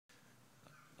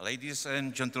Ladies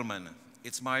and gentlemen,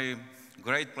 it's my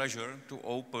great pleasure to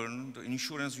open the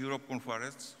Insurance Europe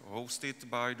Conference hosted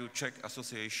by the Czech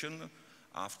Association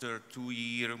after a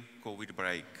two-year COVID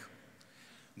break.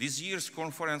 This year's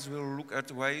conference will look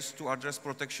at ways to address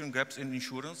protection gaps in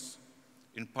insurance,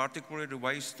 in particular the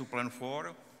ways to plan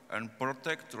for and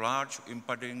protect large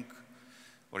impending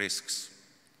risks.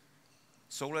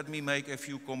 So let me make a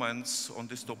few comments on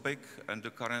this topic and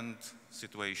the current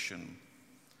situation.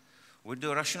 With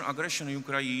the Russian aggression in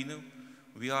Ukraine,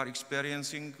 we are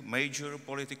experiencing major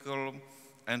political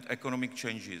and economic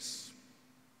changes.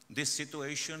 This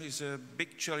situation is a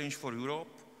big challenge for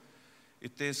Europe.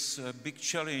 It is a big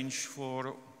challenge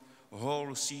for the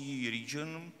whole CE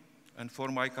region and for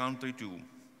my country too.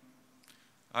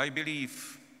 I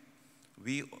believe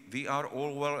we are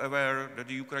all well aware that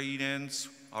the Ukrainians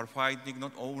are fighting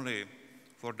not only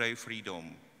for their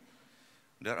freedom,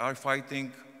 they are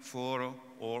fighting for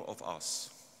all of us.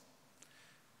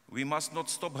 We must not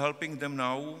stop helping them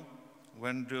now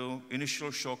when the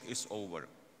initial shock is over.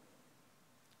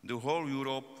 The whole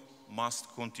Europe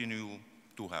must continue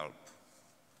to help.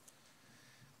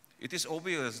 It is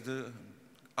obvious the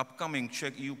upcoming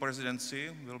Czech EU presidency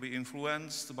will be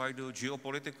influenced by the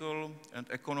geopolitical and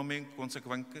economic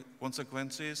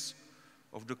consequences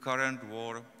of the current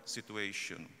war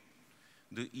situation.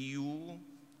 The EU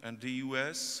and the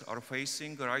US are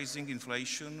facing rising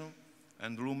inflation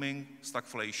and looming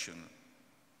stagflation.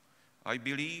 I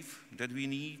believe that we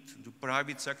need the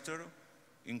private sector,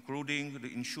 including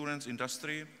the insurance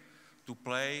industry, to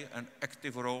play an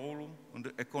active role in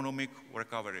the economic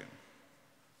recovery.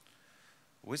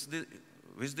 With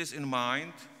this in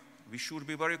mind, we should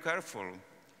be very careful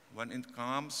when it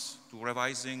comes to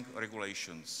revising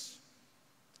regulations.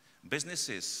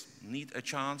 Businesses need a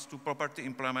chance to properly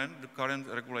implement the current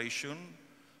regulation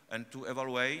and to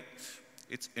evaluate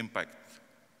its impact.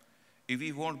 If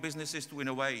we want businesses to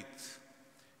innovate,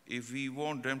 if we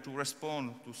want them to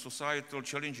respond to societal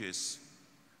challenges,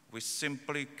 we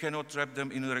simply cannot trap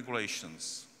them in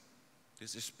regulations.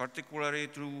 This is particularly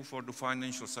true for the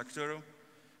financial sector,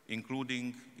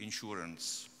 including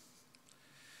insurance.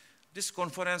 This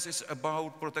conference is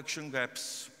about protection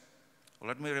gaps.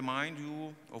 Let me remind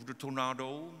you of the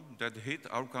tornado that hit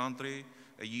our country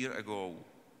a year ago.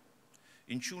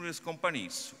 Insurance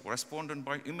companies responded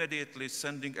by immediately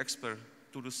sending experts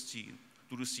to the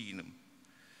scene.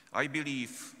 I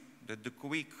believe that the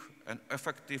quick and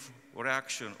effective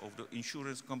reaction of the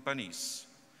insurance companies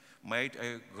made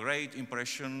a great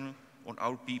impression on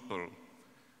our people.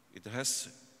 It has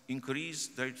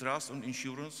increased their trust on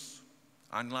insurance,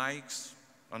 unlike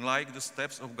the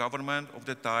steps of government of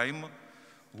the time,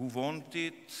 who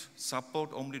wanted support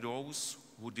only those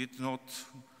who did not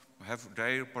have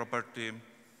their property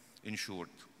insured.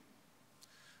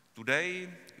 Today,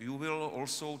 you will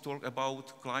also talk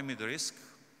about climate risk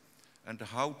and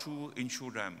how to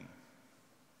insure them.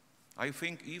 I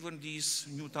think even these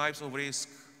new types of risk,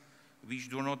 which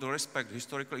do not respect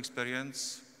historical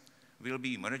experience, will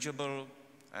be manageable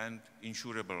and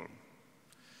insurable.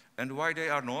 And why they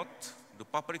are not, the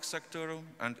public sector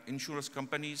and insurance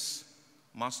companies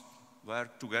must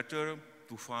work together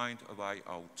to find a way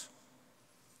out.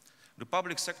 The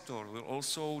public sector will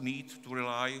also need to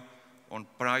rely on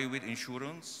private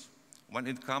insurance when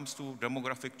it comes to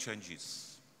demographic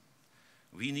changes.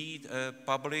 We need a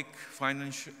public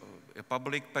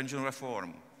pension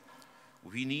reform.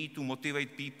 We need to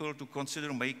motivate people to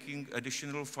consider making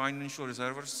additional financial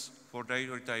reserves for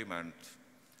their retirement.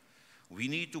 We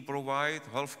need to provide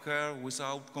health care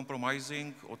without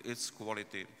compromising on its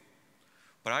quality.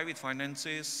 Private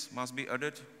finances must be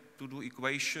added to the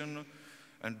equation,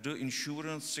 and the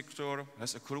insurance sector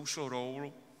has a crucial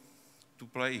role to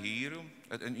play here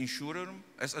as an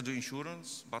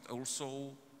insurance, but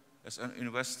also as an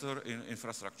investor in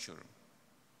infrastructure.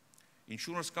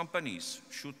 Insurance companies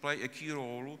should play a key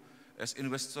role as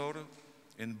investors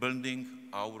in building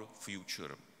our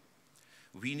future.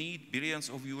 We need billions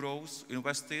of euros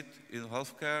invested in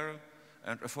healthcare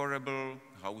and affordable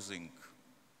housing.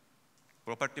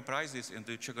 Property prices in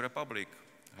the Czech Republic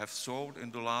have soared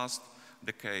in the last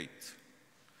decade.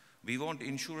 We want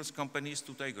insurance companies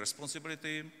to take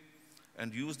responsibility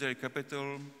and use their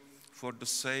capital for the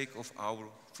sake of our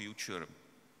future.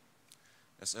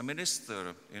 As a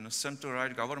minister in a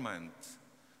center-right government,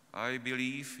 I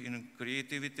believe in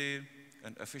creativity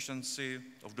and efficiency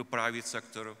of the private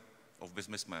sector of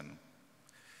businessmen.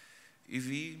 If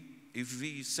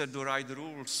we set the right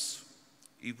rules,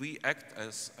 if we act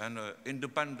as an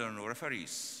independent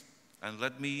referees and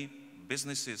let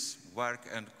businesses work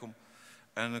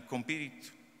and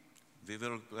compete, we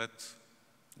will get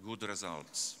good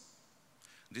results.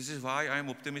 This is why I am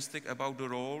optimistic about the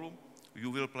role you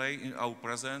will play in our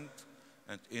present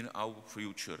and in our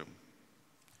future.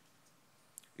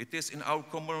 It is in our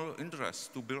common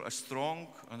interest to build a strong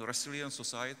and resilient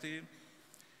society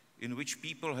in which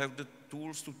people have the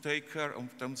tools to take care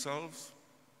of themselves,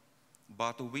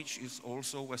 but which is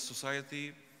also a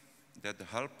society that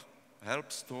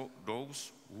helps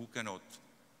those who cannot.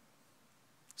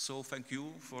 So thank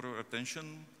you for your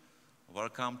attention.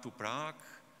 Welcome to Prague,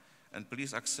 and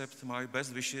please accept my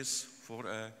best wishes for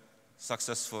a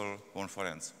successful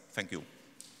conference. Thank you.